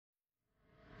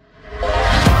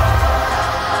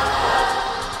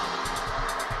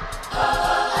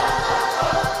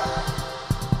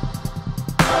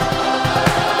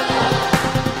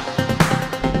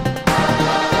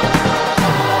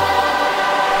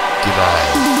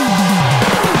G'day.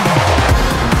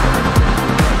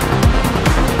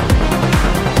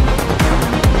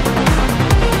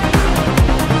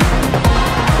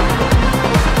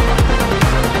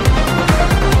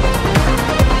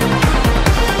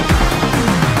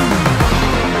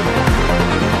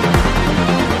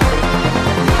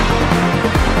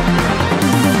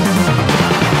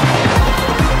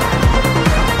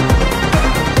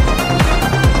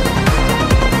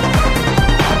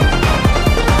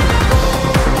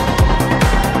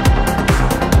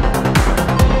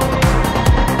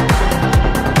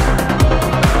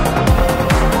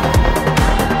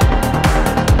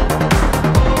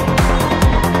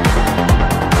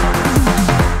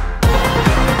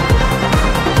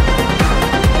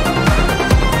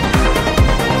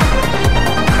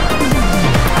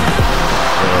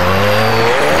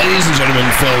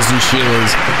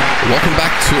 Welcome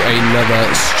back to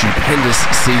another stupendous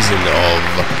season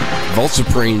of Vault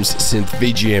Supreme's Synth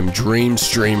VGM Dream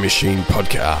Stream Machine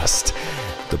podcast.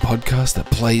 The podcast that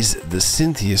plays the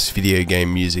synthiest video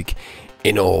game music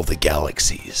in all the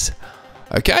galaxies.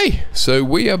 Okay, so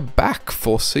we are back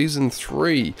for season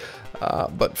 3.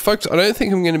 But folks, I don't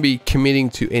think I'm going to be committing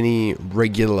to any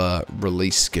regular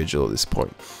release schedule at this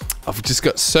point. I've just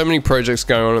got so many projects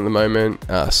going on at the moment.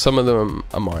 Some of them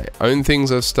are my own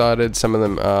things I've started. Some of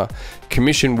them are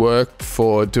commission work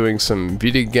for doing some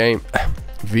video game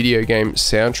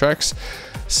soundtracks.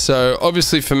 So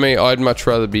obviously for me, I'd much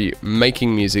rather be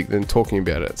making music than talking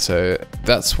about it. So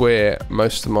that's where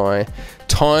most of my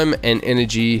time and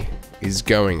energy is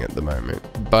going at the moment.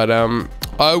 But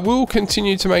I will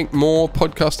continue to make more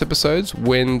podcast episodes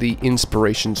when the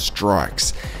inspiration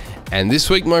strikes. And this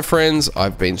week, my friends,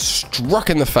 I've been struck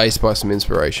in the face by some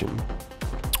inspiration.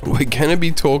 We're going to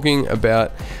be talking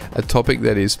about a topic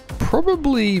that is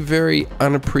probably very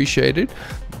unappreciated,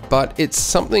 but it's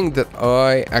something that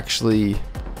I actually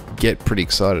get pretty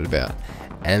excited about.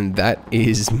 And that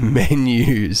is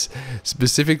menus,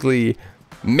 specifically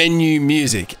menu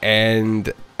music.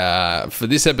 And for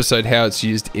this episode, how it's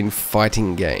used in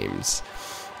fighting games.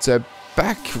 So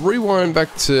rewind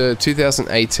back to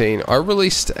 2018, I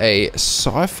released a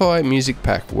sci-fi music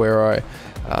pack where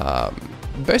I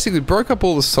basically broke up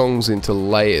all the songs into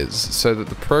layers so that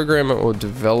the programmer or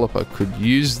developer could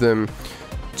use them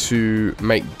to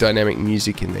make dynamic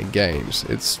music in their games.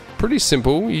 It's pretty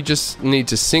simple. You just need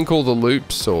to sync all the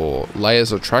loops or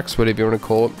layers or tracks, whatever you want to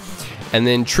call it, and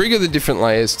then trigger the different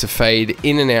layers to fade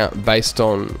in and out based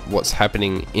on what's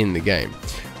happening in the game.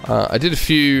 I did a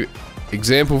few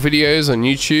example videos on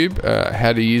YouTube,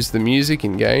 how to use the music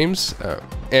in games,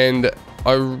 and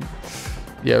I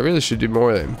really should do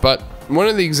more of them. But one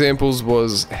of the examples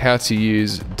was how to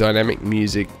use dynamic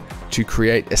music to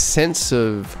create a sense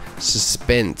of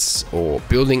suspense or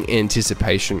building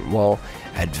anticipation while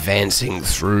advancing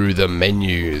through the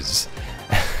menus.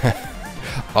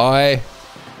 I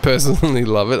personally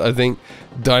love it. I think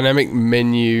dynamic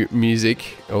menu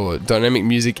music or dynamic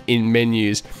music in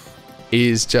menus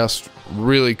is just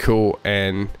really cool,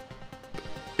 and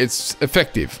it's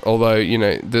effective, although, you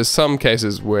know, there's some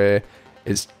cases where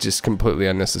it's just completely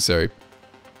unnecessary.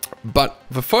 But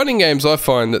for fighting games, I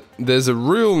find that there's a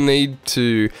real need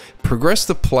to progress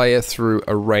the player through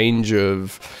a range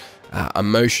of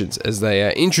emotions as they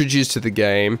are introduced to the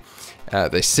game.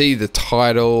 They see the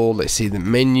title, they see the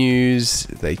menus,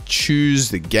 they choose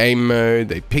the game mode,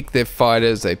 they pick their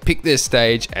fighters, they pick their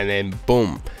stage, and then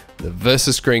boom, the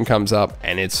versus screen comes up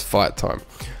and it's fight time.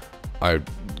 I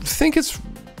think it's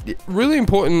really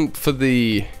important for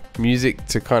the music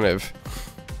to kind of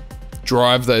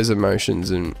drive those emotions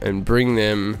and bring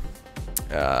the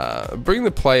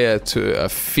player to a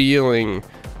feeling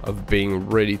of being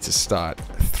ready to start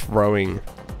throwing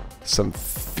some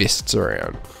fists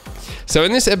around. So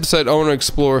in this episode, I want to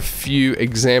explore a few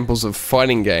examples of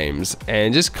fighting games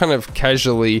and just kind of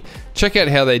casually check out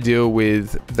how they deal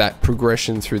with that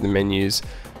progression through the menus,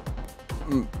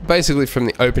 basically from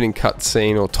the opening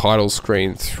cutscene or title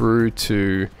screen through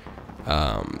to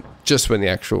just when the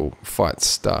actual fight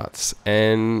starts.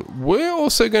 And we're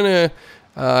also going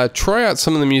to try out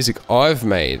some of the music I've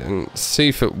made and see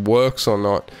if it works or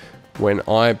not when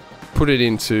I put it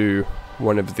into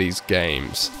one of these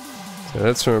games. So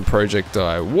that's from a project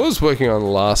I was working on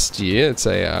last year. It's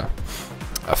a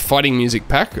fighting music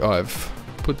pack. I've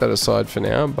put that aside for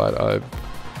now, but I've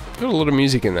got a lot of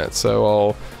music in that, so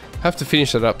I'll have to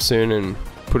finish that up soon and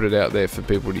put it out there for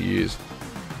people to use.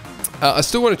 I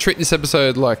still want to treat this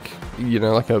episode like, you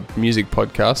know, like a music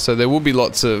podcast, so there will be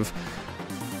there'll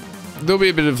be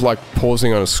a bit of like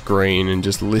pausing on a screen and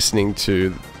just listening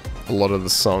to a lot of the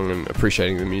song and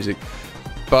appreciating the music.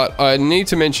 but I need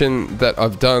to mention that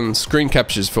I've done screen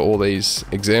captures for all these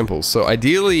examples. So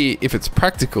ideally, if it's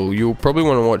practical, you'll probably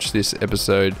want to watch this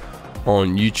episode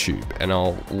on YouTube, and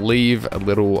I'll leave a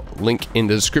little link in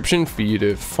the description for you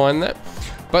to find that.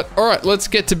 But all right, let's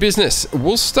get to business.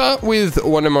 We'll start with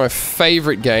one of my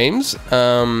favorite games,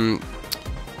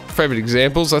 favorite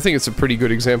examples. I think it's a pretty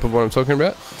good example of what I'm talking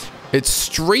about. It's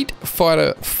Street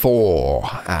Fighter 4.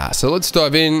 So let's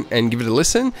dive in and give it a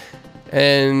listen.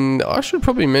 And I should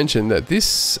probably mention that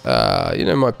this, you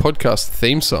know, my podcast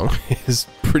theme song is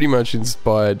pretty much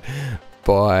inspired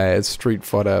by Street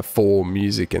Fighter 4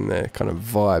 music and the kind of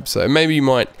vibe. So maybe you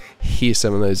might hear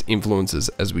some of those influences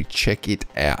as we check it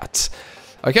out.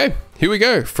 Okay, here we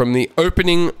go from the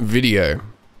opening video.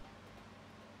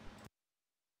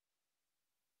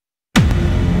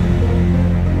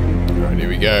 Alright, here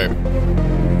we go.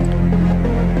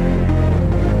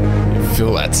 You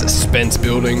feel that suspense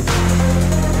building.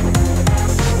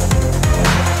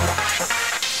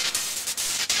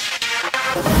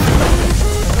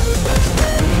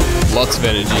 Lots of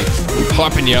energy. I'm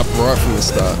hyping you up right from the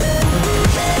start.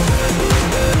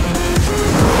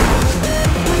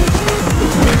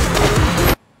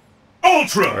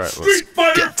 Ultra All right, Street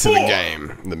Fighter get to 4. the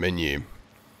game, the menu.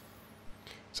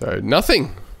 So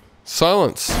nothing,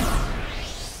 silence.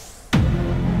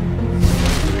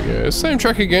 There we go. Same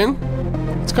track again.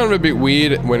 It's kind of a bit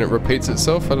weird when it repeats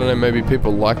itself. I don't know. Maybe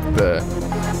people like the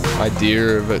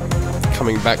idea of it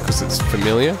coming back because it's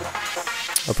familiar.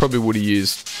 I probably would have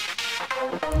used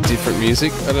different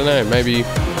music. I don't know. Maybe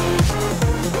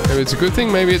it's a good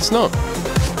thing. Maybe it's not.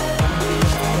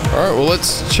 All right. Well,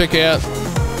 let's check out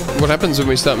what happens when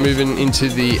we start moving into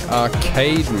the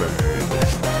arcade mode.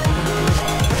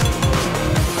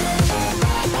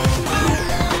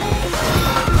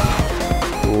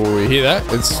 Oh, you hear that?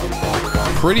 It's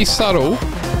pretty subtle.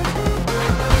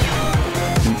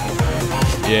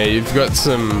 Yeah, you've got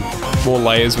some more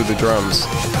layers with the drums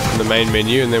in the main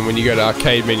menu, and then when you go to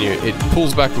arcade menu, it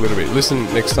pulls back a little bit.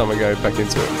 Listen next time I go back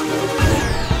into it.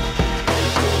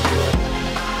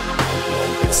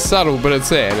 It's subtle, but it's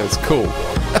there, and it's cool.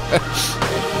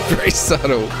 Very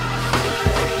subtle.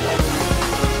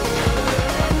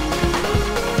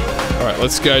 Alright,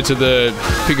 let's go to the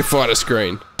Pick a Fighter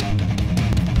screen.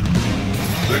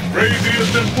 The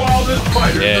craziest and wildest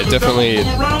fighters Yeah, definitely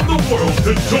from around the world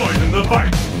to join in the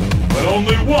fight. But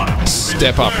only one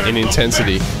step up in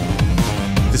intensity.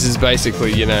 This is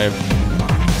basically, you know,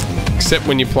 except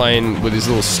when you're playing with these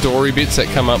little story bits that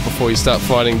come up before you start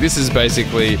fighting, this is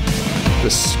basically the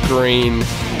screen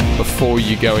before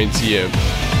you go into your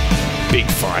big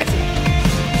fight.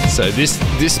 So this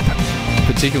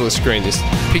particular screen, this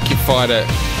Pick Your Fighter,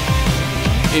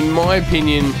 in my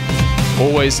opinion,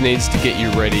 always needs to get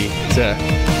you ready to,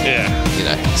 you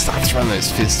know, start throwing those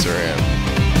fists around.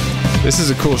 This is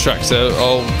a cool track, so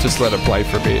I'll just let it play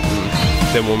for a bit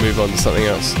and then we'll move on to something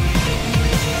else.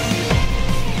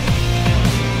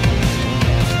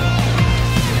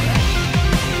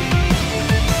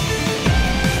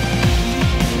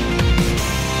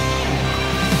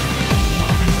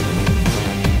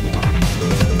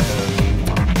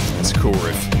 That's a cool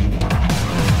riff.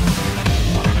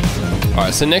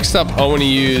 Alright, so next up I want to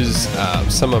use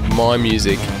some of my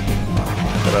music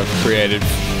that I've created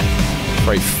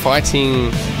for a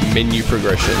fighting menu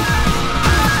progression.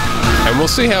 And we'll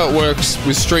see how it works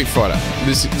with Street Fighter.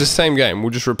 The same game,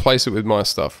 we'll just replace it with my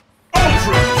stuff. Ultra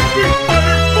Street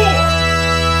Fighter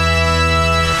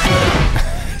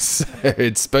 4. So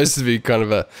it's supposed to be kind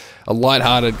of a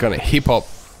light-hearted kind of hip-hop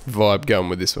vibe going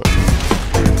with this one.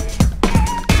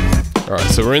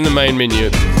 Alright, so we're in the main menu.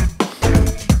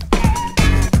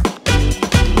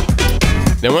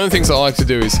 Now one of the things I like to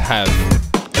do is have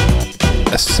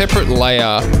a separate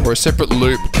layer or a separate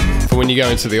loop for when you go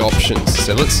into the options.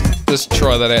 So let's just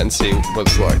try that out and see what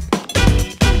it's like.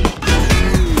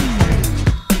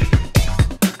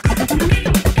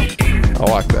 I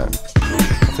like that. I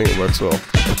think it works well.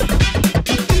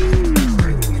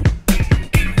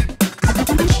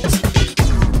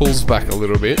 Pulls back a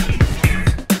little bit,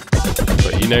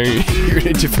 but you know you're in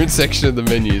a different section of the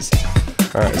menus.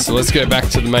 Alright, so let's go back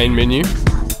to the main menu.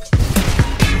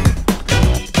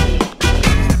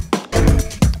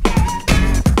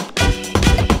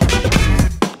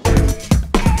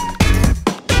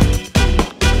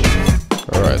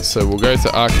 Alright, so we'll go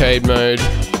to arcade mode.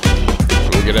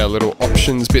 And we'll get our little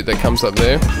options bit that comes up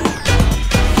there.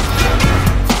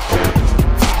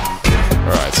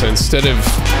 Alright, so instead of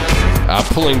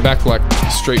pulling back like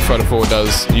Street Fighter 4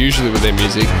 does usually with their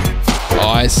music,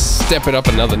 I step it up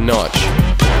another notch.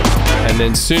 And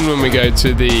then soon when we go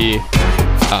to the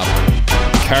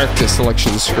character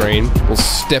selection screen will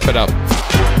step it up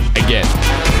again.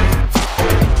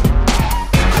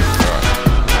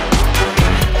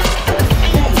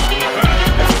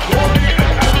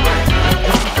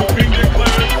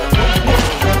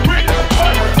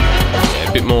 Yeah,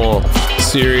 a bit more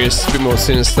serious, a bit more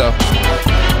sinister.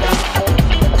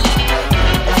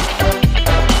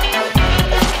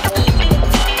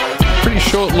 Pretty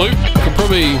short loop. Could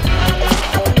probably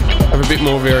have a bit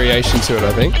more variation to it,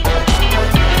 I think.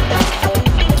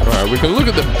 Alright, we can look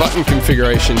at the button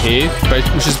configuration here,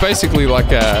 which is basically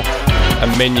like a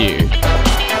menu.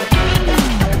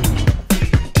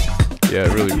 Yeah,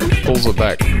 it really pulls it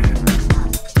back.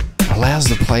 Allows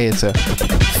the player to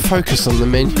focus on the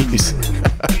menus.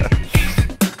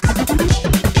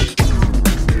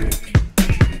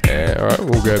 Yeah, alright,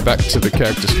 we'll go back to the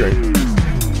character screen.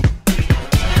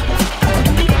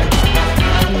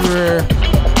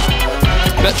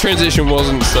 That transition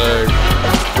wasn't so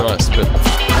nice, but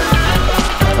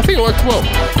I think it worked well.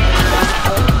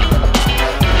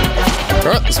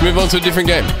 Alright, let's move on to a different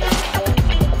game.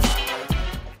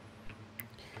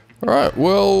 Alright,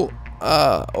 well,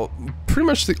 pretty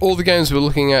much all the games we're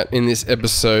looking at in this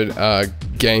episode are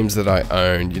games that I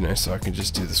owned, you know, so I can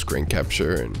just do the screen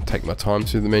capture and take my time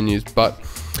through the menus, but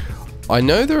I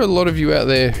know there are a lot of you out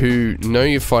there who know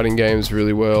your fighting games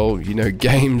really well, you know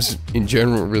games in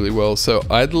general really well, so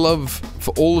I'd love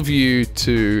for all of you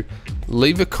to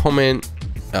leave a comment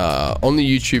on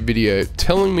the YouTube video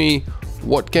telling me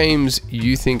what games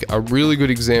you think are really good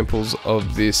examples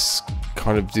of this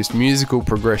kind of this musical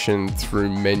progression through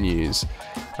menus.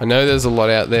 I know there's a lot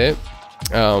out there,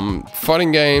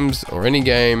 fighting games or any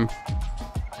game.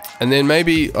 And then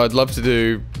maybe I'd love to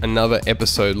do another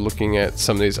episode looking at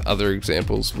some of these other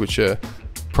examples, which are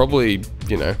probably,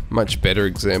 you know, much better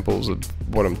examples of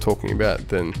what I'm talking about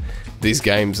than these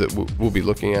games that we'll be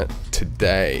looking at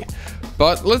today.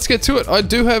 But let's get to it. I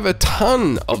do have a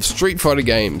ton of Street Fighter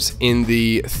games in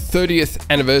the 30th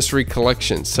anniversary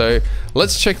collection, so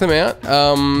let's check them out.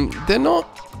 They're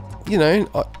not, you know,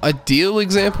 ideal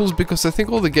examples because I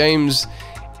think all the games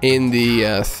in the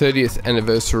 30th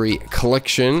anniversary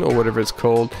collection, or whatever it's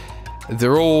called,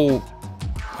 they're all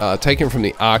taken from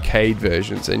the arcade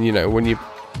versions. And you know, when you're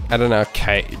at an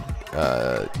arcade,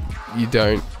 you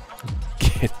don't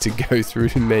get to go through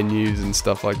the menus and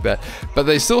stuff like that. But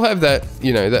they still have that,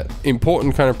 you know, that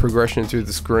important kind of progression through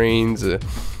the screens, the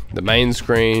main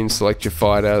screen, select your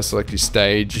fighter, select your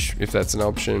stage, if that's an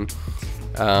option.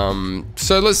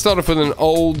 So let's start off with an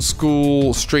old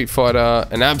school Street Fighter,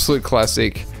 an absolute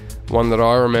classic, one that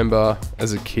I remember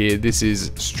as a kid. This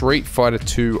is Street Fighter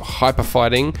 2 Hyper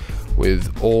Fighting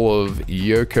with all of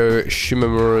Yoko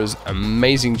Shimomura's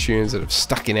amazing tunes that have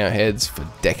stuck in our heads for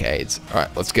decades.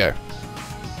 Alright, let's go.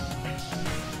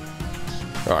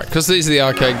 Alright, because these are the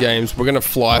arcade games, we're going to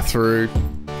fly through.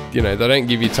 You know, they don't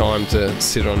give you time to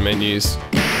sit on menus.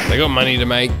 They got money to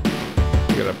make.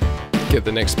 You got to get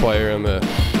the next player on the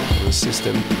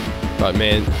system. But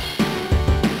man,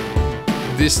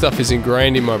 this stuff is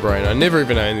ingrained in my brain. I never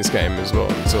even owned this game as well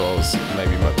until I was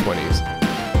maybe in my 20s.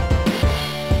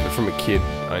 But from a kid,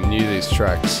 I knew these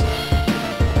tracks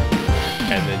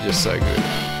and they're just so good.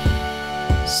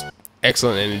 It's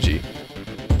excellent energy.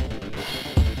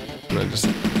 And I just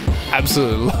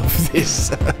absolutely love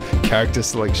this character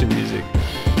selection music.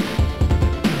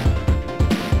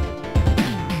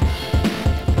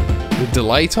 The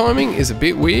delay timing is a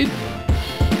bit weird.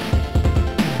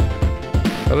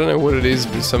 I don't know what it is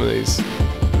with some of these.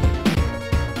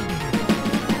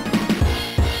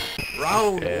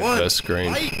 Round one. Verse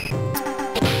screen.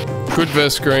 Good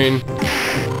verse screen.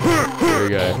 There we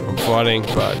go. I'm fighting,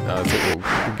 but I think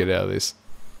we'll get out of this.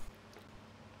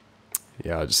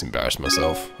 Yeah, I just embarrassed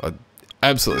myself. I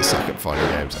absolutely suck at fighting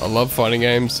games. I love fighting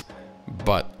games,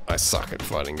 but I suck at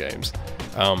fighting games.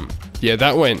 Yeah,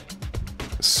 that went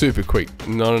super quick.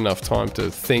 Not enough time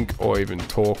to think or even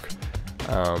talk.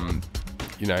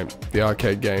 You know, the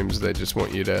arcade games, they just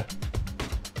want you to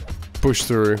push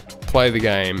through, play the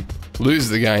game, lose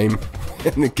the game,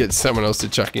 and then get someone else to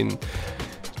chuck in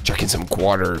some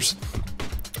quarters.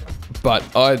 But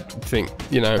I think,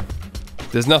 you know,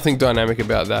 there's nothing dynamic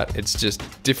about that. It's just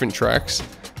different tracks.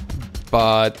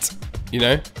 But, you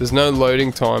know, there's no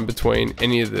loading time between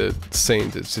any of the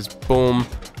scenes. It's just boom,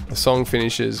 the song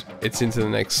finishes, it's into the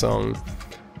next song.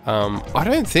 I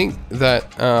don't think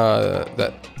that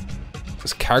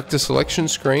this character selection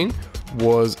screen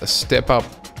was a step up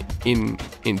in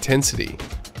intensity,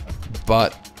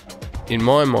 but in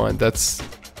my mind,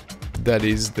 that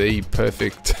is the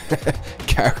perfect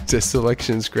character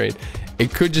selection screen.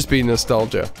 It could just be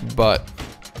nostalgia, but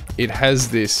it has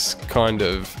this kind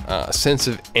of sense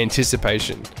of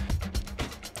anticipation.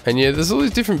 And yeah, there's all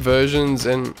these different versions,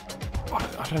 and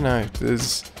I don't know,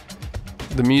 there's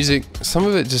the music, some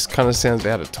of it just kind of sounds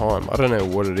out of time. I don't know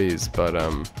what it is, but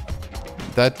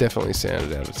that definitely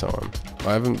sounded out of time.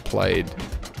 I haven't played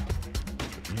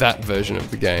that version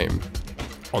of the game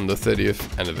on the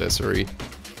 30th anniversary,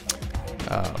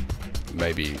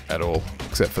 maybe at all,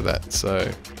 except for that. So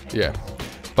yeah,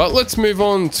 but let's move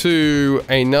on to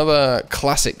another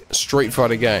classic Street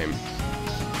Fighter game.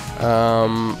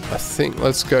 I think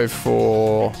let's go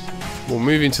for, we'll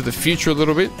move into the future a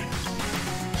little bit,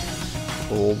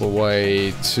 all the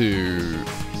way to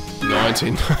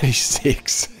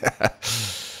 1996.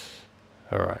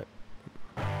 All right.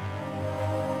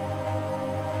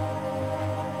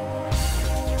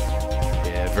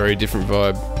 Yeah, very different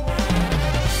vibe.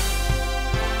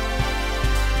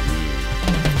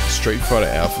 Street Fighter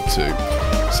Alpha 2.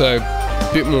 So, a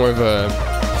bit more of a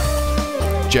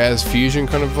jazz fusion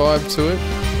kind of vibe to it.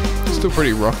 Still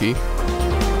pretty rocky.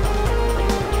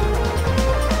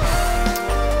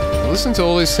 Listen to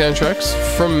all these soundtracks.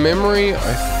 From memory,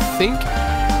 I think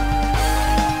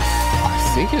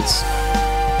it's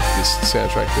this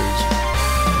soundtrack that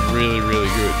is really, really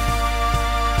good.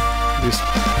 This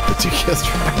particular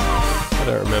track. I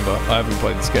don't remember. I haven't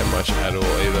played this game much at all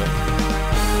either.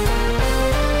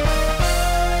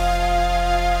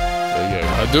 There you go.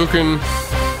 Hadouken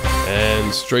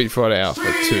and Street Fighter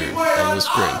Alpha 2 on the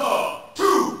screen.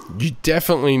 You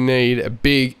definitely need a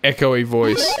big echoey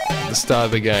voice at the start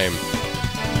of the game.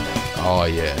 Oh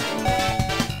yeah.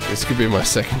 This could be my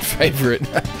second favorite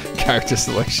character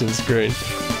selection screen.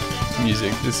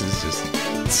 Music. This is just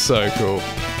so cool.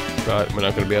 Right, we're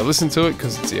not going to be able to listen to it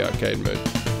because it's the arcade mode.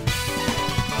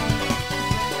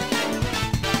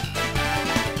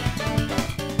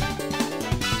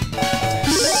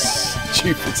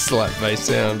 Stupid slap bass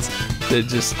sounds. They're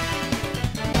just,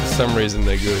 for some reason,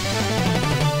 they're good.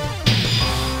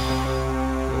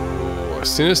 Ooh, a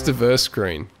sinister verse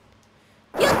screen.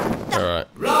 Alright,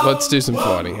 let's do some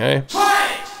fighting, hey?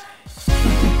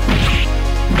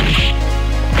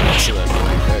 Excellent.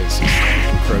 Okay, this is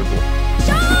incredible.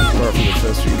 Apart from the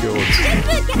first few chords.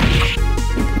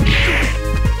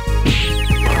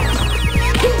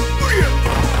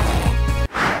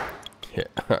 Yeah,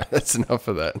 alright, that's enough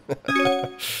of that.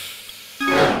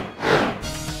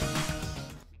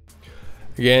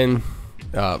 Again,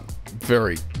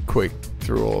 very quick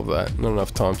through all of that. Not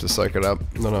enough time to soak it up.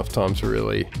 Not enough time to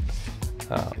really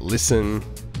listen.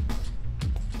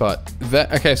 But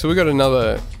that, okay, so we got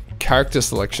another character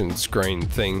selection screen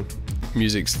thing,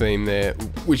 music's theme there,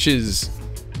 which is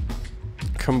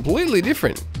completely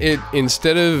different. It,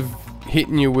 instead of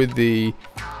hitting you with the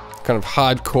kind of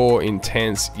hardcore,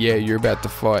 intense, yeah, you're about to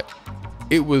fight,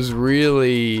 it was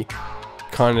really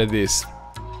kind of this,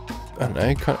 I don't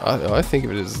know, I think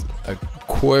of it as a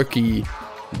quirky,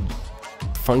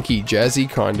 funky, jazzy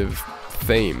kind of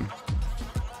theme,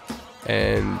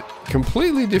 and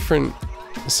completely different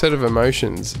set of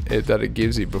emotions that it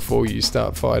gives you before you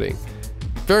start fighting.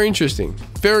 Very interesting,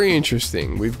 very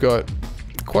interesting. We've got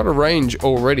quite a range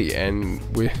already, and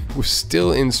we're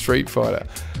still in Street Fighter.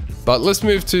 But let's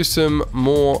move to some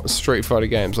more Street Fighter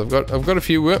games. I've got a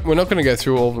few. We're not going to go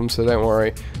through all of them, so don't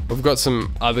worry. We've got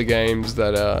some other games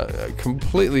that are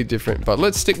completely different, but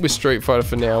let's stick with Street Fighter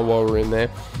for now while we're in there.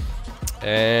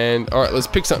 And all right, let's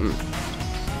pick something.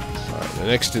 All right, the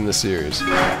next in the series,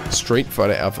 Street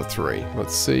Fighter Alpha 3.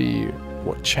 Let's see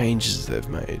what changes they've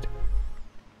made.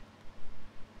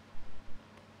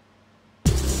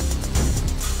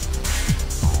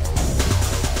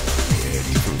 Yeah,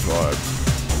 different vibe.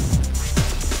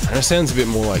 And it sounds a bit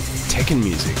more like Tekken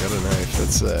music. I don't know if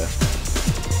that's a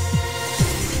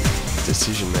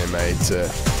decision they made to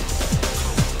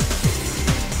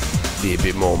be a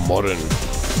bit more modern.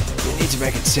 We need to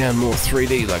make it sound more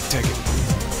 3D like Tekken.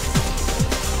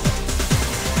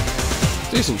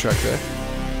 Decent track there.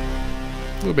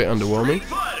 A little bit underwhelming.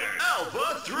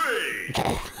 Alpha 3.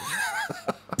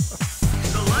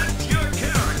 Select your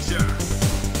character.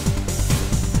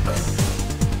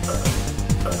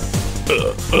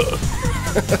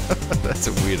 That's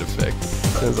a weird effect.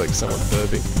 Sounds like someone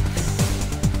burping.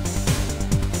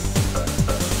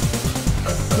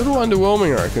 A little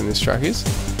underwhelming, I reckon, this track is.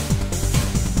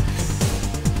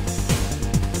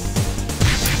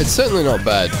 It's certainly not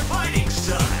bad.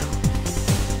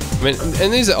 I mean,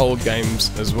 and these are old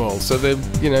games as well, so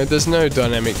there's no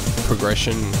dynamic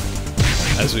progression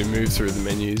as we move through the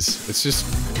menus. It's just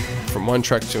from one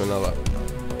track to another.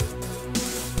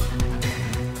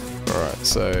 Alright,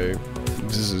 so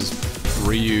this is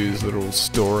Ryu's little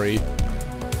story.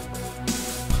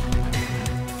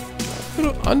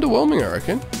 underwhelming, I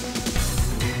reckon.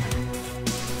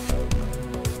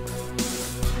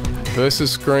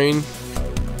 Versus screen,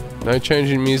 no change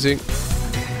in music.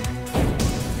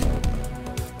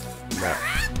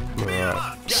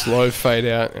 Alright, slow fade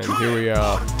out, and here we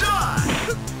are.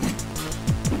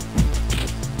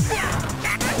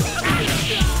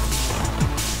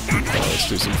 Let's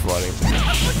do some fighting.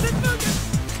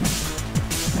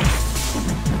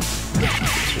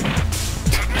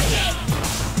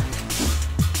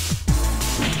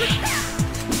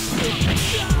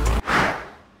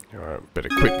 Alright, better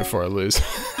quit before I lose.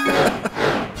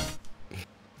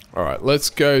 Alright, let's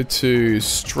go to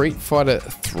Street Fighter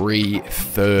 3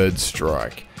 Third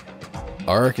Strike.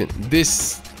 I reckon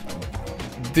this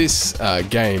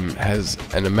game has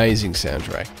an amazing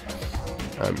soundtrack.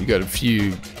 You got a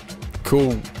few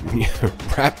cool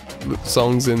rap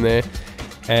songs in there,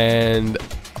 and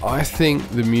I think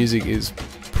the music is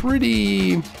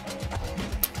pretty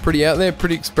out there,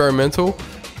 pretty experimental.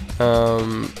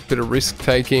 Bit of risk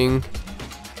taking,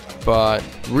 but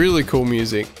really cool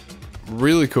music,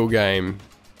 really cool game.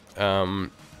 The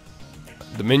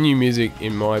menu music,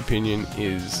 in my opinion,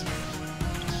 is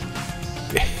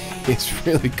it's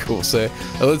really cool. So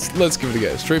let's give it a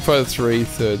go. Street Fighter 3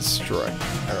 Third Strike.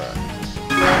 All right.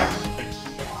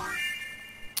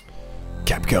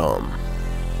 Capcom.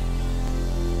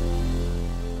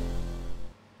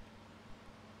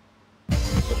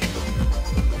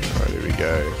 Alright, here we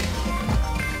go.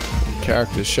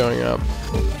 Characters showing up.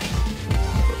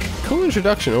 Cool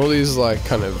introduction. All these like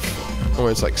kind of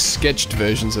almost like sketched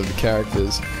versions of the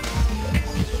characters.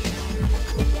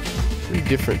 Pretty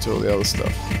different to all the other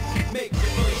stuff.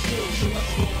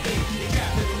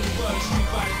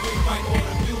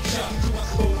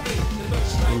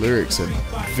 The lyrics are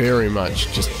very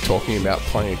much just talking about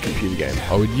playing a computer game.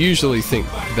 I would usually think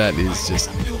that is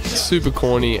just super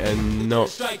corny and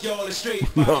not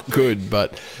good,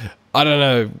 but I don't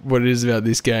know what it is about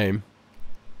this game.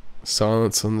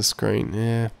 Silence on the screen,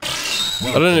 yeah.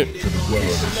 I don't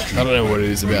know what it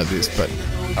is about this, but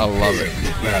I love it.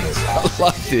 I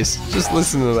love this. Just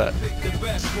listen to that.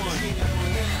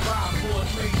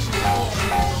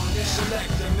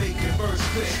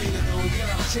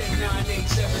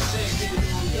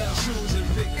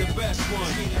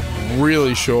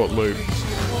 Really short loop,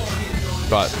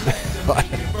 but I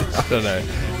don't know.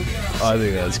 I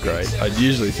think that's great. I'd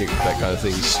usually think that kind of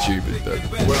thing is stupid, but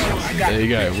there you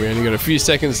go. We only got a few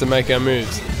seconds to make our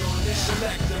moves.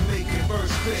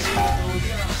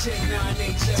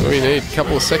 That's all you need. A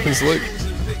couple of seconds loop.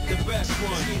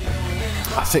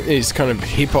 I think these kind of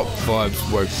hip-hop vibes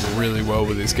work really well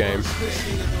with this game,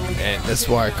 and that's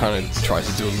why I kind of tried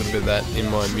to do a little bit of that in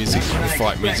my music,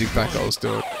 fight music pack I was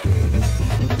doing.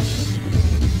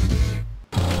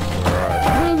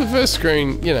 Alright, the first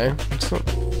screen, you know, it's not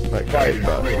that great,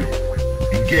 but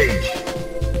engage.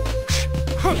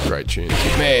 Great tunes.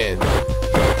 Man,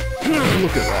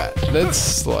 look at that.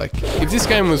 That's like, if this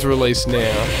game was released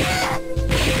now,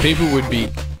 people would be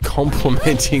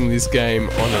complimenting this game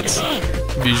on its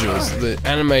visuals. The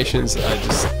animations are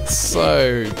just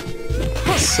so good.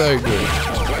 Let's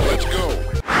go.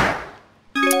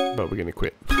 But we're gonna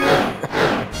quit.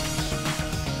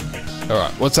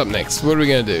 Alright, what's up next? What are we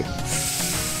gonna do?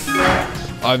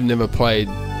 I've never played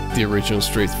the original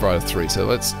Street Fighter 3, so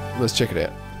let's check it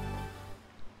out.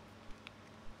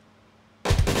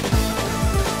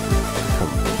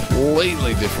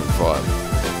 Completely different vibe.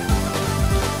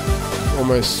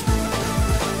 Almost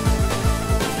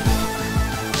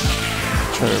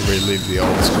trying to relive the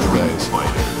old school days.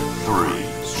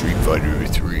 Street Fighter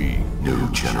 3. New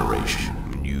generation.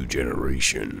 New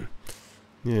generation.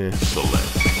 Yeah.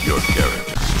 Select your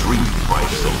character. Street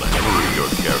Fighter. Select your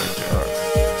character. Alright.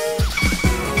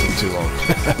 Took too long.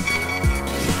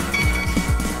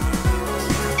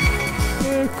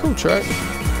 Yeah, cool track.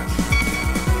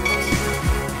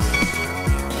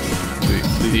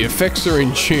 The effects are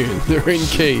in tune. They're in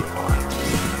key.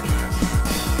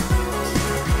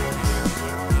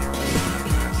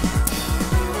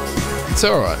 It's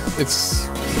alright. It's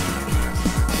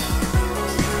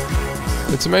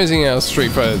amazing how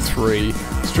Street Fighter 3,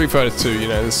 Street Fighter 2, you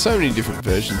know, there's so many different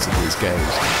versions of these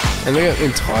games. And they got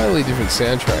entirely different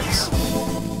soundtracks.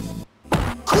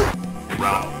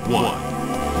 Round 1.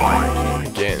 Fight.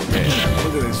 Again, man,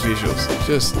 look at these visuals.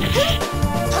 Just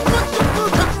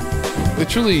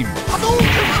literally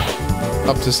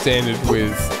up to standard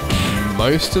with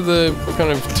most of the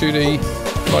kind of 2D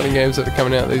fighting games that are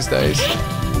coming out these days.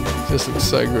 Just looks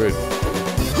so good.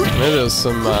 I know there was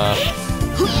some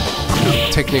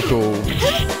technical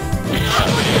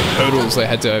hurdles they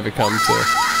had to overcome to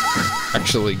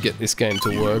actually get this game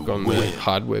to work on the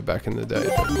hardware back in the day.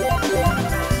 But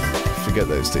forget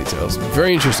those details.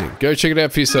 Very interesting. Go check it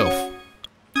out for yourself.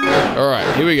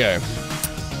 Alright, here we go.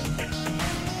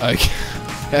 Okay,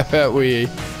 how about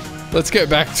let's go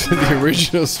back to the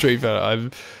original Street Fighter.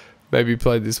 I've maybe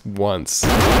played this once.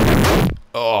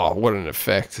 Oh, what an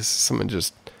effect. Someone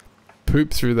just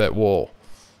pooped through that wall.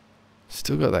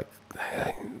 Still got that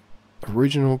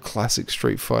original classic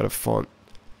Street Fighter font.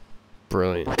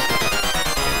 Brilliant.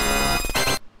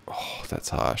 Oh, that's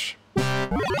harsh.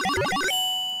 Yeah,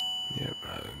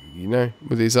 you know,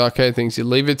 with these arcade things, you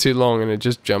leave it too long and it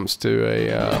just jumps to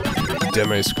a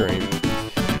demo screen.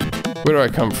 Where do I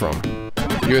come from?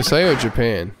 USA or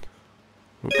Japan?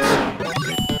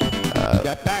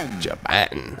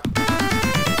 Japan.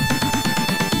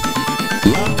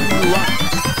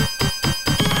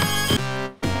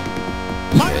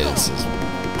 Yeah, this is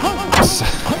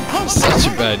such a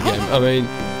bad game. I mean, I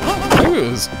think it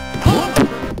was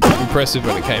impressive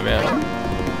when it came out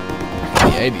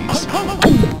in the 80s.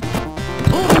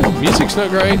 Music's not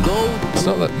great. It's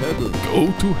not that.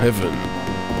 Go to heaven.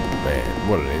 Man,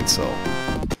 what an insult.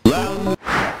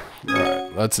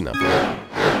 Alright, that's enough of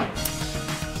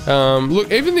that.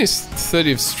 Look, even this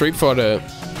 30th Street Fighter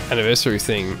anniversary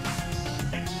thing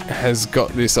has got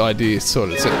this idea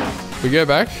sorted. So we go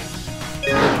back.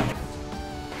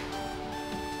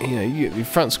 You know, you get the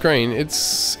front screen,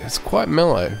 it's quite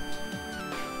mellow,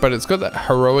 but it's got that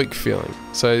heroic feeling.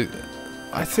 So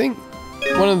I think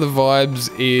one of the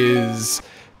vibes is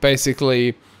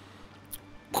basically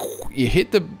you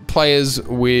hit the players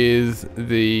with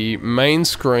the main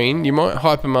screen. You might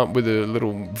hype them up with a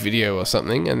little video or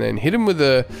something, and then hit them with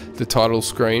the title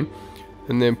screen,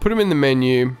 and then put them in the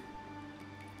menu.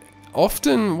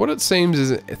 Often what it seems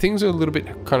is things are a little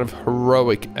bit kind of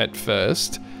heroic at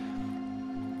first.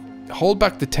 Hold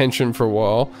back the tension for a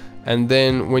while, and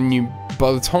then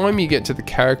by the time you get to the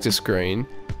character screen,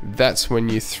 that's when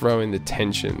you throw in the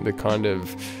tension, the kind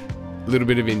of little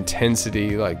bit of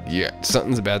intensity, like, yeah,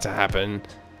 something's about to happen,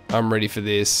 I'm ready for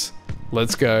this,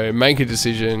 let's go, make a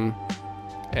decision,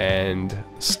 and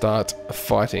start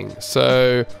fighting.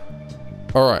 So,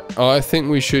 alright, I think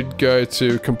we should go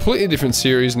to a completely different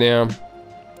series now.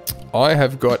 I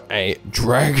have got a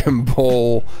Dragon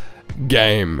Ball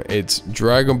game. It's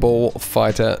Dragon Ball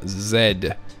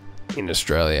FighterZ in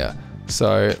Australia.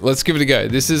 So let's give it a go.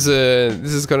 This has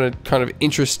got a kind of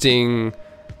interesting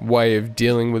way of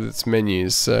dealing with its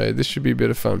menus, so this should be a bit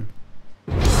of fun.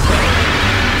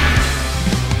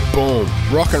 Boom,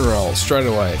 rock and roll straight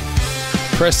away.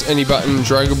 Press any button,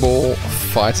 Dragon Ball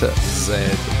FighterZ.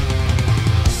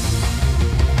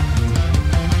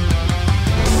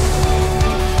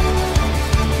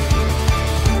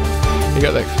 You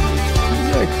got that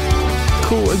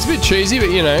cool, it's a bit cheesy, but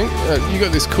you know, you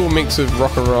got this cool mix of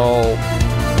rock and roll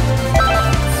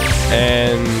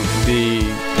and the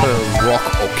kind of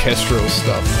rock orchestral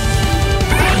stuff.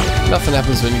 Nothing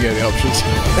happens when you go to the options.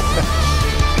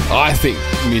 I think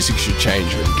music should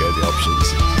change when you go to the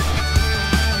options.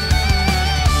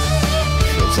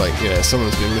 Feels like, you know,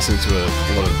 someone's been listening to a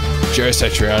lot of Joe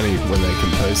Satriani when they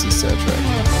composed this soundtrack.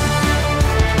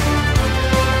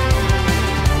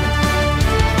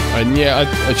 And yeah,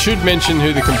 I should mention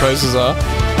who the composers are.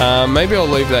 Maybe I'll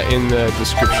leave that in the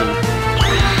description.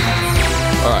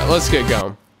 Alright, let's get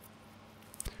going.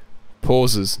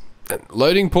 Pauses.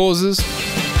 Loading pauses,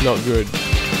 not good.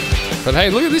 But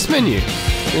hey, look at this menu.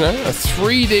 You know, a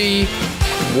 3D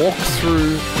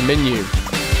walkthrough menu.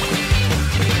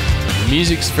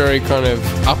 Music's very kind of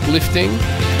uplifting,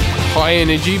 high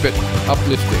energy, but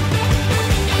uplifting.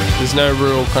 There's no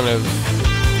real kind of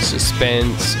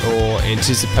suspense or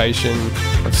anticipation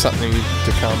of something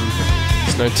to come.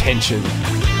 There's no tension.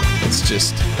 It's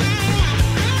just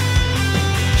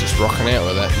rocking out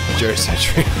with that Joe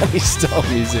Satriani style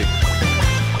music.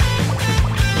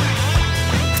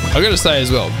 I gotta say as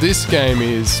well, this game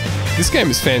is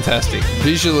fantastic.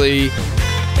 Visually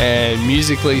and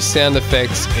musically, sound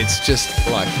effects, it's just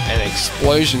like an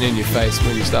explosion in your face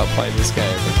when you start playing this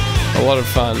game. A lot of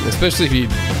fun, especially if you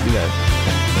know,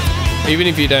 even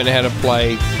if you don't know how to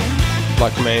play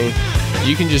like me,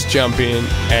 you can just jump in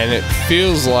and it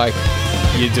feels like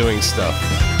you're doing stuff.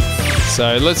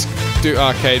 So let's do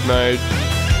arcade mode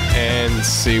and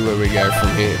see where we go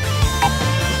from here.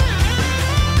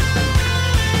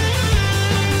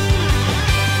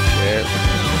 Yeah,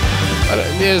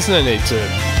 there's no need to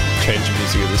change the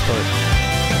music at this point.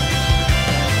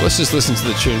 Let's just listen to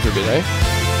the tune for a bit, eh?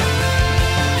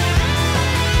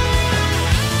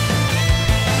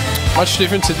 Much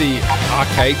different to the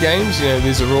arcade games, you know,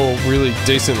 these are all really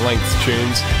decent length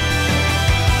tunes.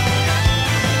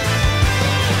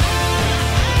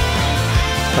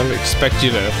 kind of expect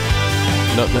you to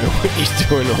not know what you're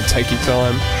doing or take your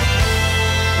time.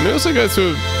 And they also go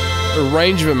through a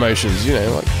range of emotions, you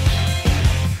know, like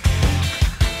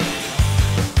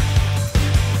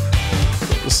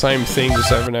the same thing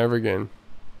just over and over again.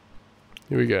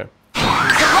 Here we go.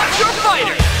 Select your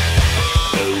fighter!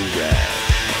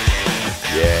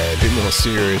 Yeah, a bit more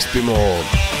serious, bit more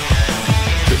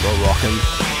rocking.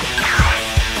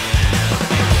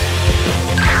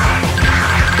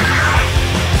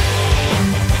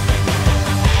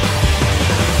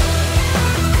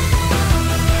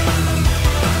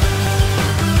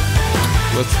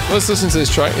 Let's listen to this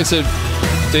track. It's a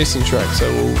decent track, so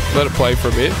we'll let it play for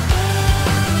a bit.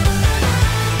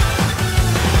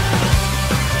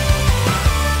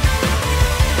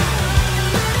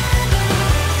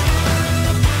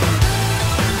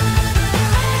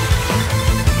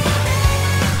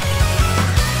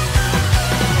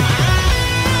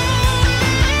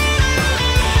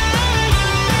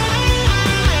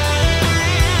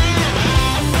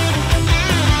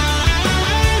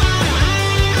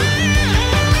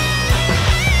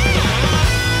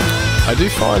 I do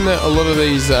find that a lot of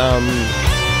these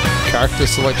character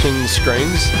selection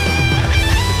screens,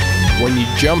 when you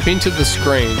jump into the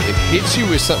screen, it hits you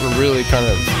with something really kind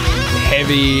of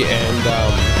heavy and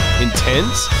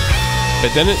intense,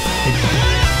 but then it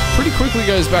pretty quickly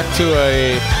goes back to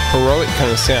a heroic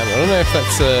kind of sound. I don't know if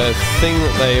that's a thing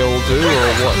that they all do or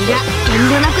what.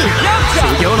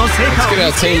 Let's get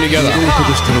our team together.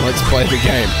 Let's play the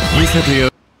game.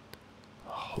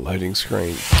 Oh, loading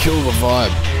screen. Kill the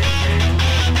vibe.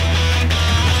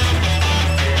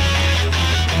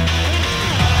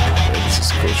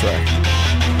 Cool track.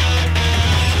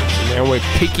 So now we're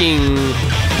picking.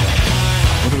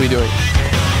 What are we doing?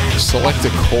 Select a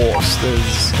course.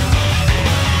 There's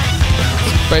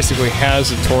basically how's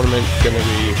the tournament going to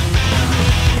be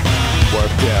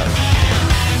worked out.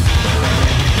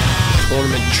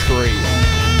 Tournament tree.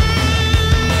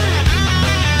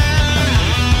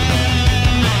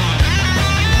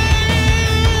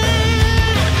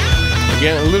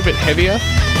 Again, a little bit heavier.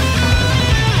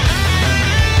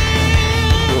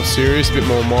 More serious, a bit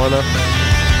more minor.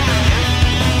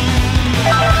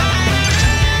 Yeah,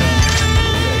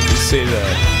 you can see the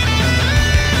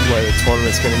way the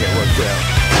tournament's going to get worked out.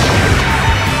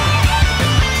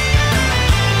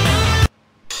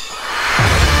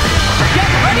 Get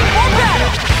ready for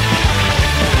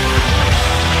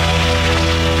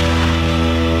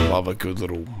battle! Love a good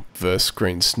little verse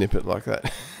screen snippet like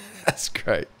that. That's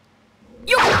great.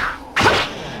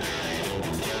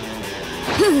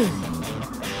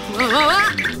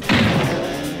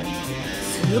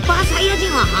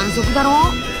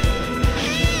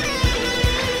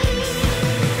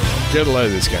 Get a load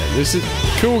of this game. This is a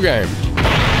cool game.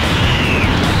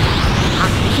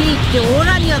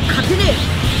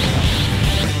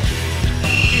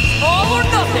 It's all or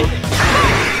nothing!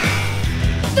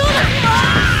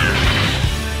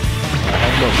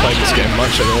 I've not played this game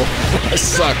much at all. I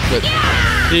suck, but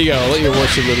here you go. I'll let you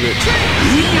watch a little bit.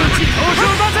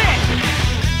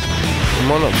 I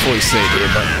might not fully see it here,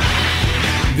 but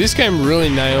this game really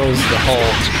nails the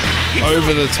whole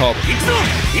over-the-top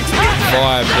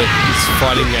vibe that these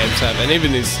fighting games have, and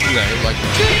even these, you know, like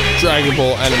Dragon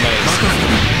Ball animes.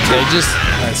 They just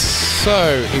are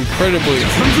so incredibly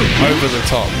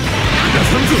over-the-top,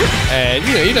 and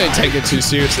you know, you don't take it too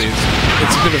seriously.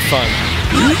 It's a bit of fun.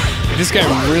 This game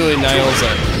really nails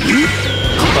it.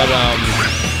 But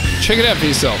check it out for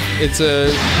yourself. It's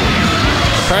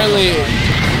apparently.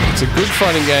 It's a good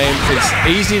fighting game. It's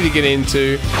easy to get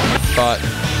into, but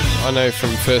I know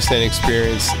from first-hand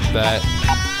experience that,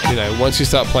 you know, once you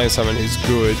start playing someone who's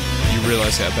good, you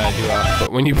realize how bad you are.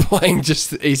 But when you're playing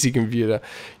just the easy computer,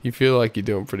 you feel like you're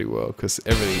doing pretty well because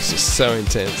everything's just so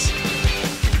intense.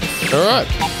 All right,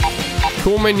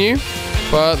 cool menu,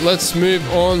 but let's move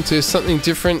on to something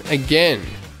different again.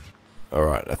 All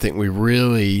right, I think we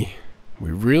really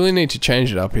need to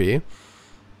change it up here.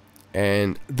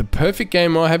 And the perfect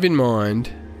game I have in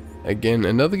mind, again,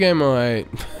 another game I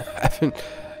haven't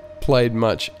played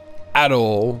much at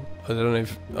all. I don't know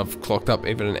if I've clocked up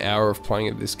even an hour of playing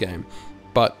of this game,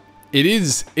 but it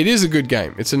is a good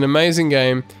game. It's an amazing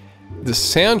game. The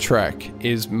soundtrack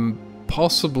is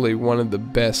possibly one of the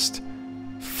best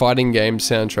fighting game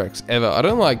soundtracks ever. I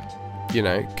don't like, you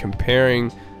know, comparing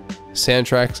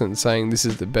soundtracks and saying this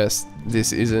is the best,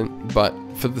 this isn't, but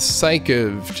for the sake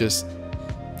of just,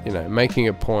 you know, making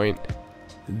a point,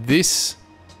 this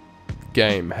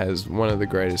game has one of the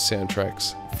greatest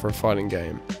soundtracks for a fighting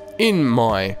game, in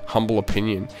my humble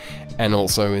opinion, and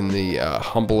also in the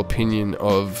humble opinion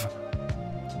of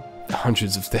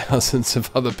hundreds of thousands of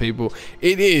other people.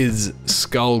 It is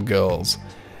Skullgirls.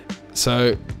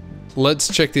 So let's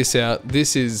check this out.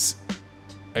 This is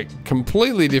a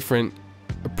completely different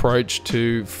approach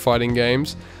to fighting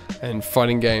games and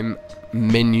fighting game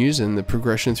menus and the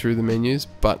progression through the menus,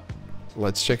 but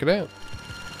let's check it out.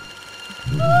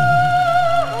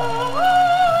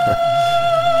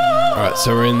 Alright,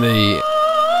 so we're in the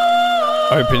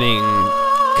opening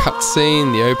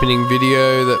cutscene, the opening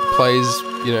video that plays,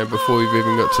 you know, before we've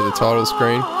even got to the title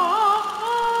screen.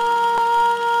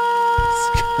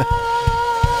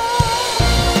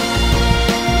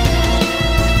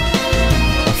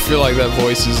 I feel like that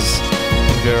voice is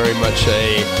very much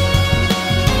a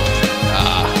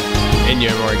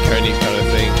Ennio Morricone kind of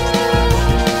thing.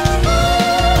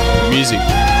 The music,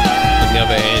 on the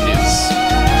other hand, is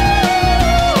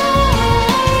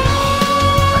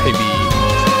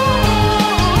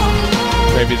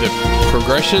maybe the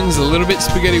progression's a little bit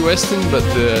spaghetti western, but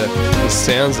the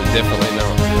sounds are definitely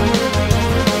not.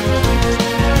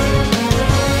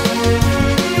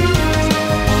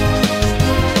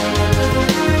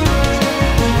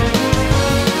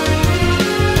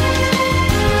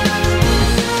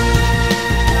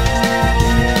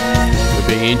 We're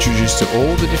being introduced to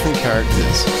all the different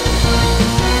characters.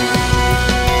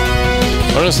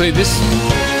 Honestly, this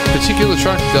particular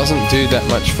track doesn't do that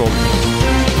much for me.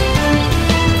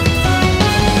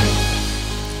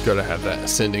 Gotta have that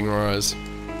ascending rise.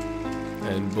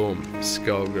 And boom,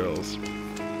 Skullgirls.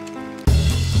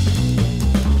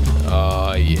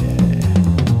 Oh yeah.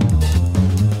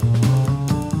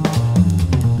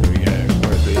 There we go.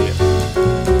 We're at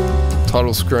the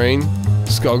title screen.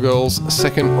 Skullgirls,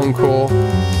 second encore.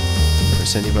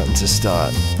 Press any button to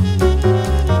start.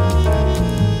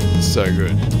 So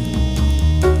good.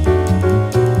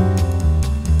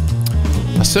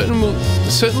 I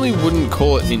certainly wouldn't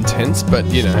call it intense, but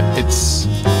you know, it's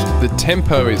the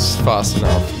tempo is fast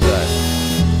enough that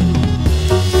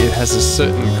it has a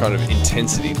certain kind of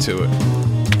intensity to it.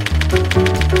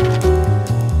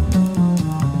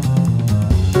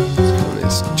 It's kind of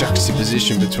this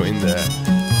juxtaposition between the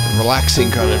relaxing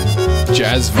kind of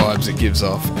jazz vibes it gives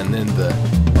off, and then the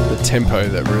tempo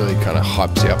that really kind of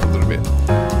hypes you up a little bit.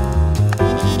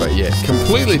 But yeah,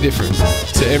 completely different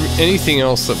to anything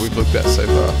else that we've looked at so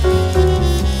far.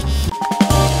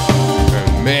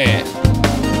 Oh man,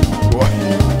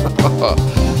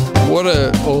 what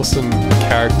an awesome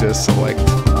character select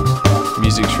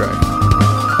music track.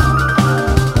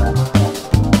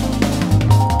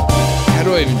 How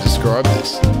do I even describe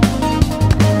this?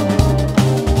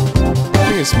 I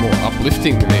think it's more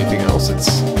uplifting than anything else. It's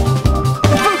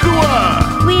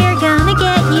Fukasawa! We're gonna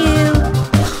get you.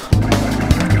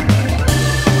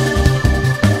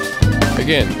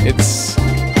 Again, it's,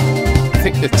 I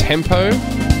think the tempo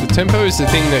is the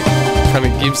thing that kind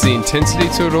of gives the intensity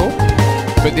to it all,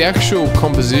 but the actual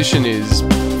composition is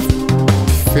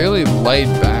fairly laid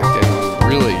back and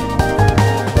really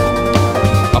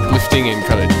uplifting and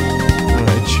kind of, I don't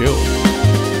know, chill.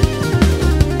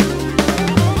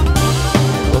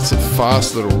 Lots of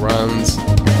fast little runs.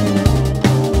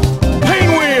 Pain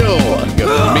wheel! You've got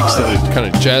the mix of the kind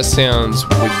of jazz sounds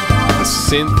with the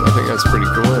synth. I think that's pretty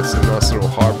cool. It's a nice little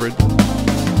hybrid.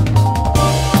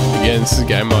 Again, this is a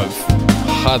game I've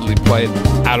hardly played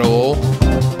at all.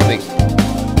 I think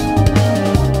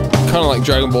kind of like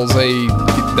Dragon Ball Z,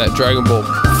 that Dragon Ball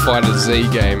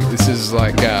FighterZ game. This is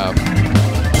like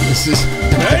this is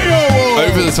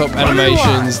over the top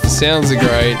animations. The sounds are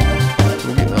great.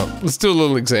 Let's do a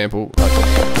little example.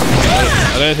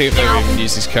 I don't think I've ever even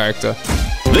used this character.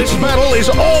 This battle is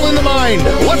all in the mind.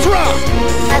 Let's rock!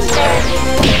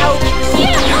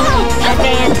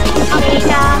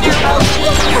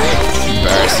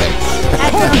 Embarrassing. I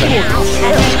think I'll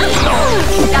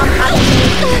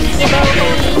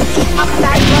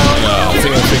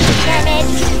pick the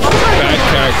bad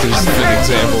characters as an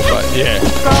example, but yeah.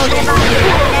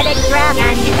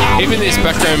 Even this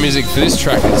background music for this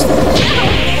track is,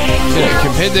 you know,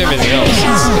 compared to everything else,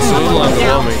 it's a little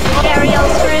underwhelming.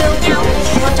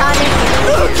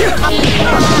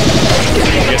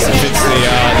 I guess it fits the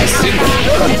synth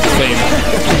theme.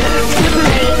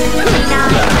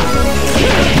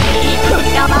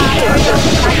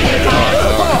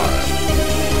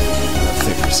 I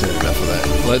think we've seen enough of that.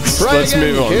 Let's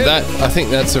move on. That, I think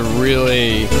that's a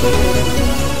really,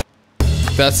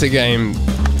 that's a game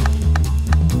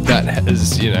that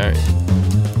has, you know,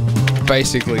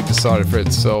 basically decided for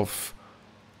itself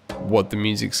what the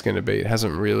music's going to be. It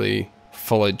hasn't really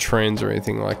followed trends or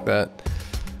anything like that.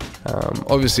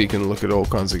 Obviously you can look at all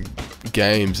kinds of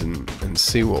games and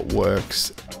see what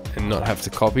works and not have to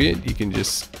copy it. You can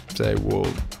just say, well,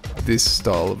 this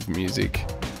style of music.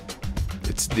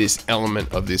 It's this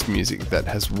element of this music that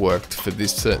has worked for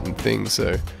this certain thing.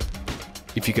 So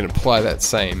if you can apply that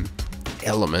same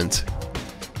element,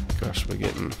 gosh, we're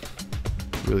getting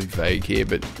really vague here,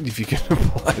 but if you can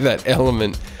apply that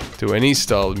element to any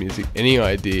style of music, any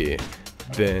idea,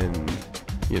 then,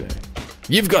 you know,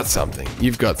 you've got something.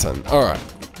 You've got something. All right,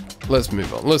 let's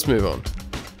move on. Let's move on.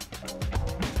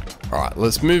 All right,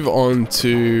 let's move on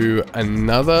to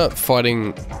another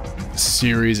fighting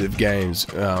series of games.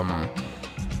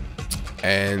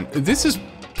 And this is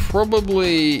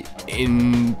probably,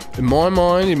 in my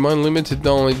mind, in my limited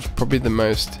knowledge, probably the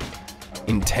most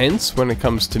intense when it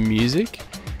comes to music.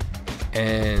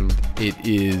 And it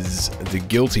is the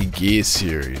Guilty Gear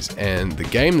series. And the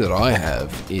game that I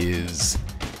have is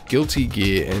Guilty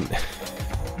Gear, and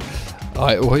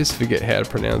I always forget how to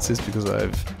pronounce this because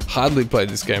I've hardly played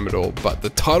this game at all, but the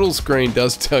title screen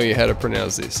does tell you how to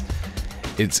pronounce this.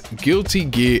 It's Guilty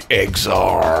Gear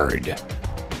Xrd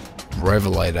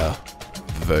Revelator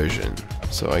version.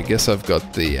 So I guess I've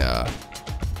got the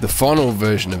final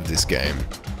version of this game.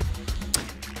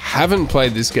 Haven't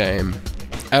played this game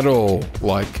at all.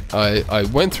 Like, I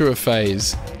went through a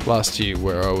phase last year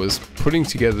where I was putting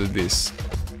together this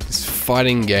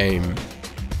fighting game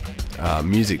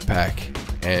music pack,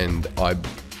 and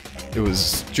it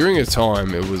was during a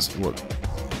time, it was what,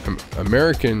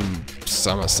 American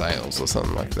summer sales or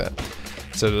something like that.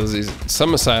 So there was these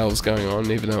summer sales going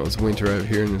on, even though it was winter over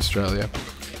here in Australia.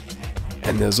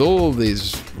 And there's all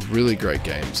these really great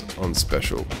games on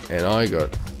special, and I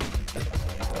got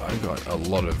a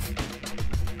lot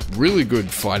of really good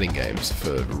fighting games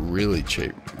for really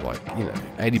cheap, like, you know,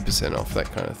 80% off, that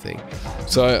kind of thing.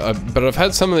 So, but I've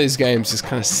had some of these games just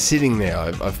kind of sitting there.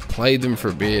 I've played them for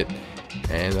a bit,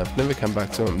 and I've never come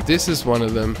back to them. This is one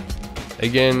of them.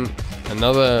 Again,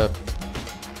 another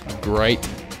great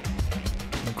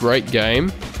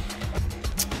game,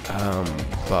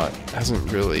 but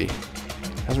hasn't really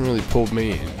pulled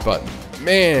me in. But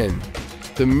man,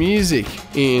 the music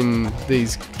in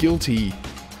these Guilty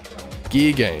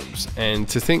Gear games, and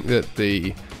to think that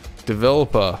the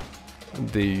developer,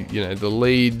 the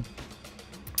lead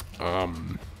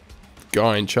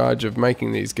guy in charge of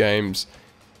making these games,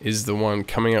 is the one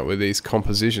coming up with these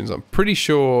compositions. I'm pretty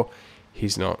sure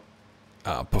he's not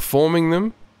performing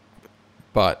them,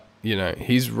 but you know,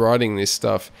 he's writing this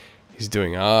stuff, he's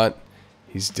doing art,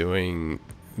 he's doing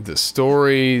the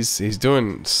stories, he's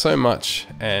doing so much,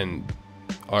 and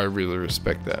I really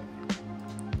respect that.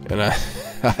 And I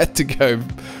had to go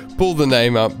pull the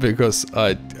name up because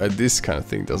this kind of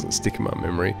thing doesn't stick in my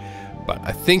memory, but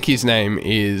I think his name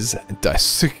is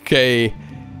Daisuke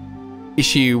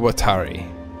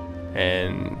Ishiwatari,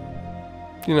 and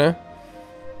you know,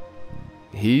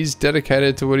 he's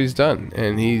dedicated to what he's done,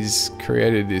 and he's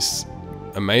created this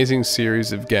amazing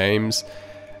series of games,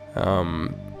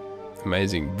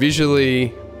 amazing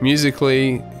visually,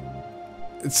 musically.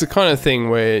 It's the kind of thing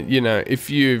where, you know, if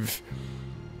you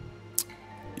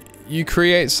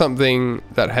create something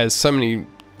that has so many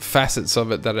facets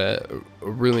of it that are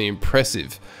really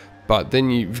impressive, but then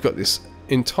you've got this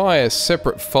entire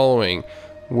separate following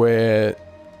where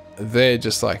they're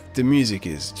just like, the music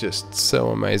is just so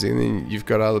amazing. And then you've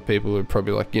got other people who are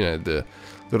probably like, you know, the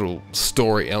little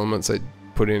story elements they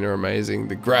put in are amazing,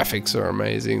 the graphics are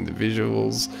amazing, the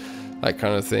visuals, that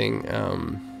kind of thing.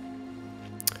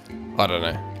 I don't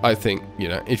know. I think, you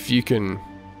know, if you can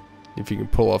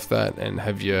pull off that and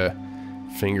have your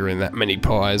finger in that many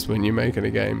pies when you're making a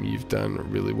game, you've done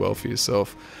really well for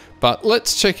yourself. But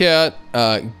let's check out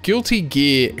Guilty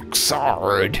Gear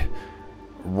Xrd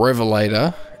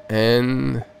Revelator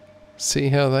and see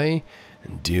how they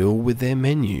deal with their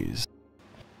menus.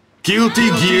 Guilty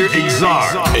Gear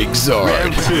Xrd.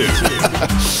 Round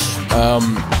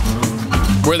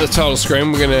 2. We're at the title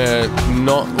screen. We're gonna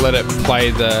not let it play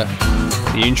the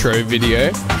intro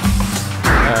video,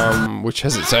 which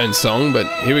has its own song, but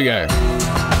here we go.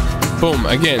 Boom,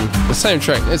 again, the same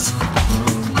track. It's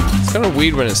kind of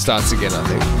weird when it starts again, I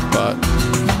think, but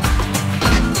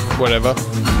whatever.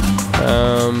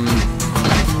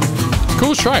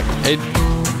 Cool track. It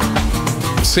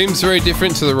seems very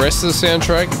different to the rest of the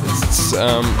soundtrack. It's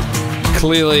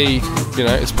clearly, you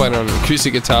know, it's played on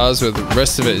acoustic guitars, where the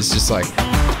rest of it is just like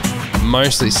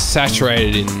mostly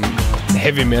saturated in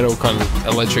heavy metal kind of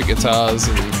electric guitars,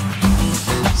 and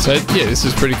so yeah, this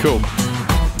is pretty cool.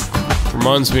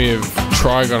 Reminds me of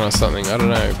Trigon or something. I don't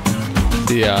know,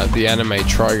 the anime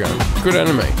Trigon. Good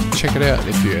anime. Check it out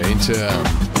if you're into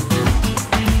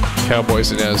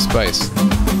cowboys in outer space.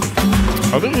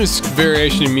 I think this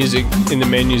variation in music in the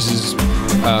menus is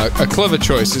a clever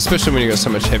choice, especially when you got so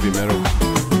much heavy metal.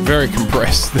 very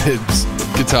compressed. The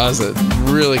guitars are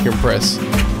really compressed.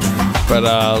 But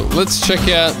let's check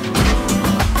out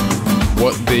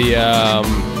what the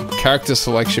character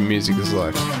selection music is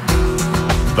like.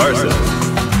 FighterZ.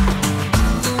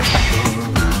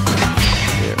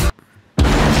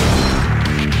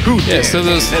 Yeah, so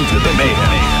there's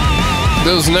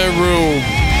no real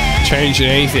change in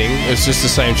anything. It's just the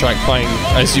same track playing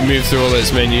as you move through all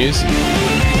those menus.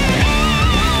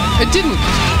 It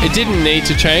didn't need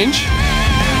to change.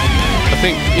 I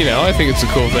think it's a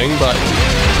cool thing, but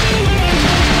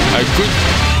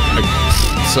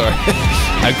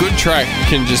a good track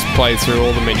can just play through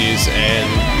all the menus and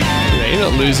you're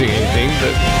not losing anything,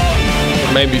 but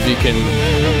maybe if you can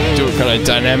do it kind of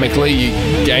dynamically, you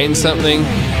gain something.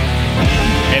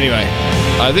 Anyway,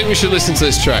 I think we should listen to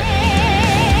this track.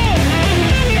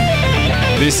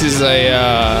 This is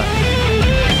a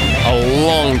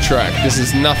long track. This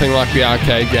is nothing like the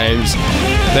arcade games.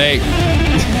 They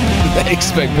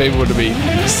expect people to be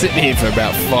sitting here for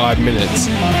about 5 minutes.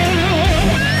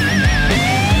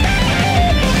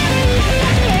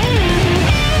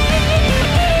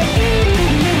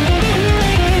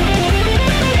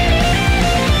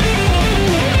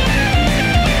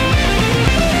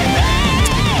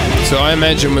 So I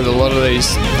imagine with a lot of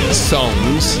these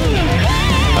songs,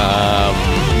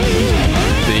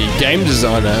 the game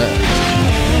designer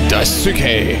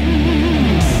Daisuke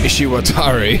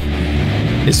Ishiwatari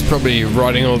is probably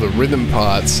writing all the rhythm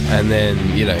parts, and then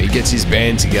he gets his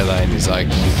band together and he's like,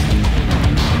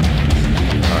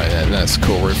 alright, that's a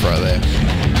cool riff right there.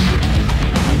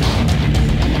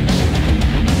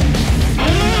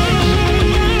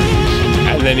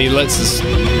 And then he lets us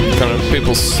kind of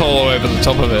people solo over the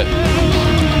top of it.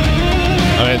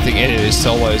 I don't think any of these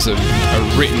solos are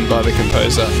written by the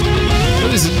composer. But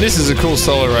this is a cool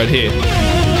solo right here.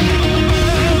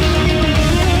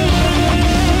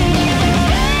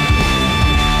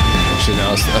 Actually,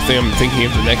 no, I think I'm thinking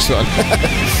of the next one.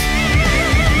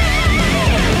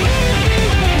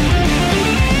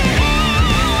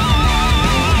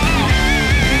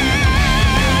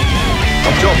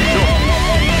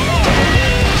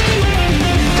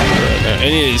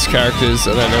 Any of these characters,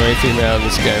 I don't know anything about in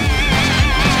this game.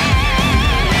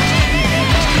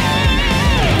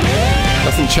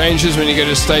 Nothing changes when you go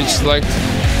to stage select.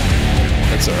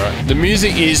 That's alright. The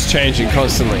music is changing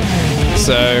constantly.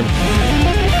 So, oh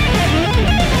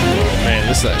man,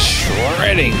 this is that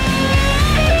shredding.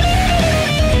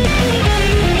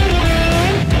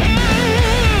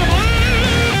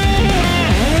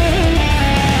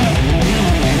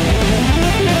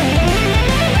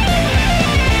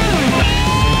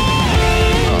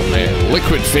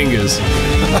 Liquid fingers.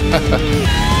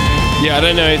 Yeah, I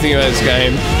don't know anything about this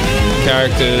game.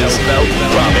 Characters. I don't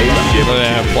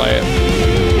know how to play it.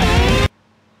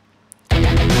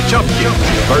 Jump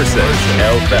versus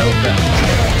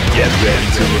Get ready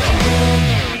to.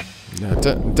 No,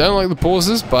 don't like the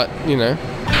pauses, but you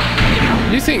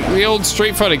think the old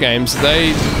Street Fighter games,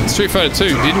 Street Fighter 2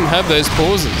 didn't have those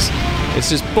pauses. It's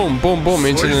just boom, boom, boom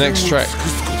into the next track.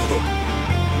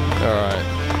 Alright.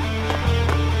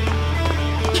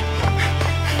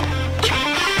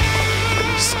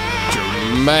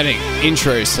 Dramatic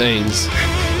intro scenes.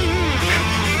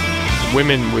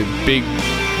 Women with big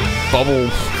bubble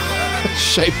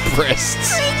shaped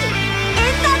breasts.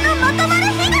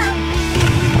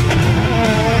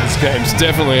 This game's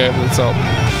definitely over the top.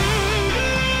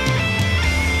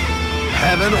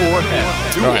 Heaven or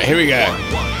hell. Alright, here we go.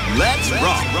 Let's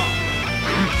rock.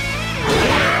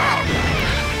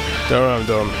 Don't know what I'm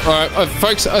doing. Alright,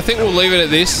 folks, I think we'll leave it at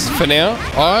this for now.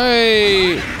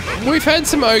 We've had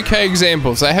some okay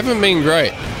examples. They haven't been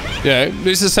great.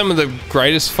 These are some of the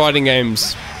greatest fighting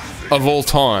games of all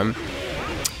time.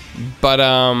 But,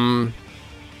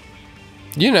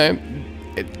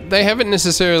 they haven't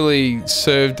necessarily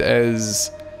served as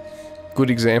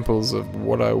good examples of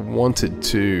what I wanted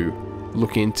to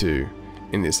look into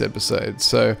in this episode.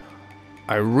 So,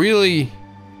 I really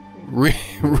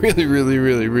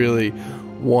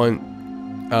want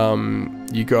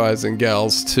you guys and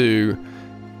gals to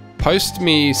post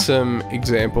me some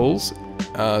examples.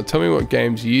 Tell me what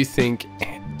games you think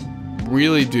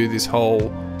really do this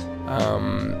whole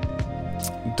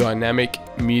dynamic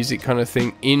music kind of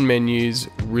thing in menus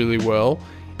really well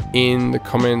in the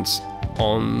comments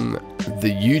on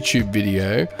the YouTube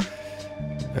video.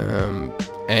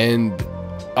 And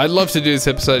I'd love to do this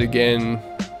episode again.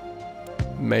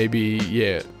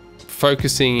 Maybe,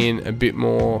 focusing in a bit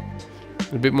more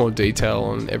detail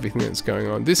on everything that's going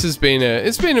on. This has been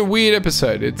it's been a weird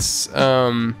episode. It's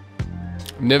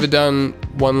never done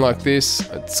one like this.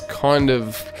 It's kind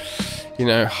of, you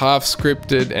know, half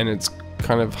scripted and it's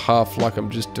kind of half like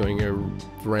I'm just doing a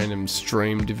random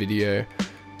streamed video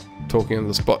talking on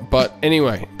the spot. But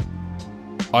anyway,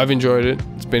 I've enjoyed it.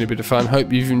 It's been a bit of fun.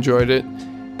 Hope you've enjoyed it.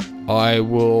 I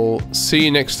will see you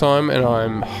next time, and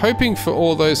I'm hoping for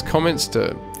all those comments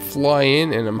to fly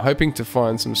in, and I'm hoping to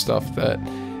find some stuff that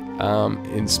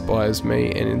inspires me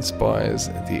and inspires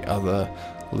the other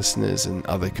listeners and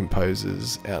other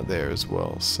composers out there as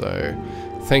well. So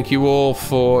thank you all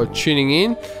for tuning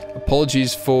in.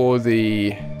 Apologies for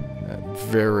the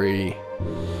very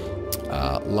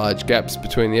large gaps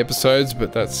between the episodes,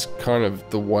 but that's kind of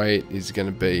the way it is going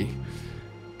to be.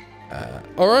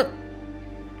 Alright,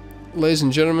 ladies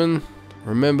and gentlemen,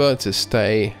 remember to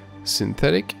stay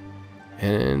synthetic,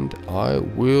 and I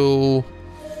will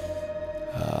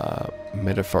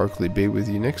metaphorically be with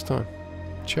you next time.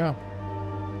 Ciao.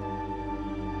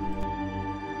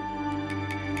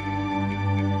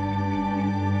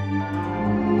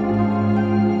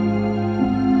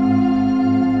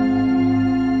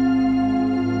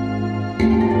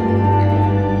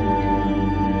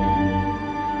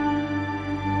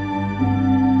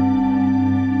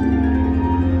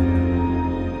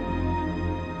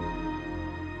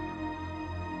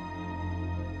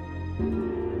 you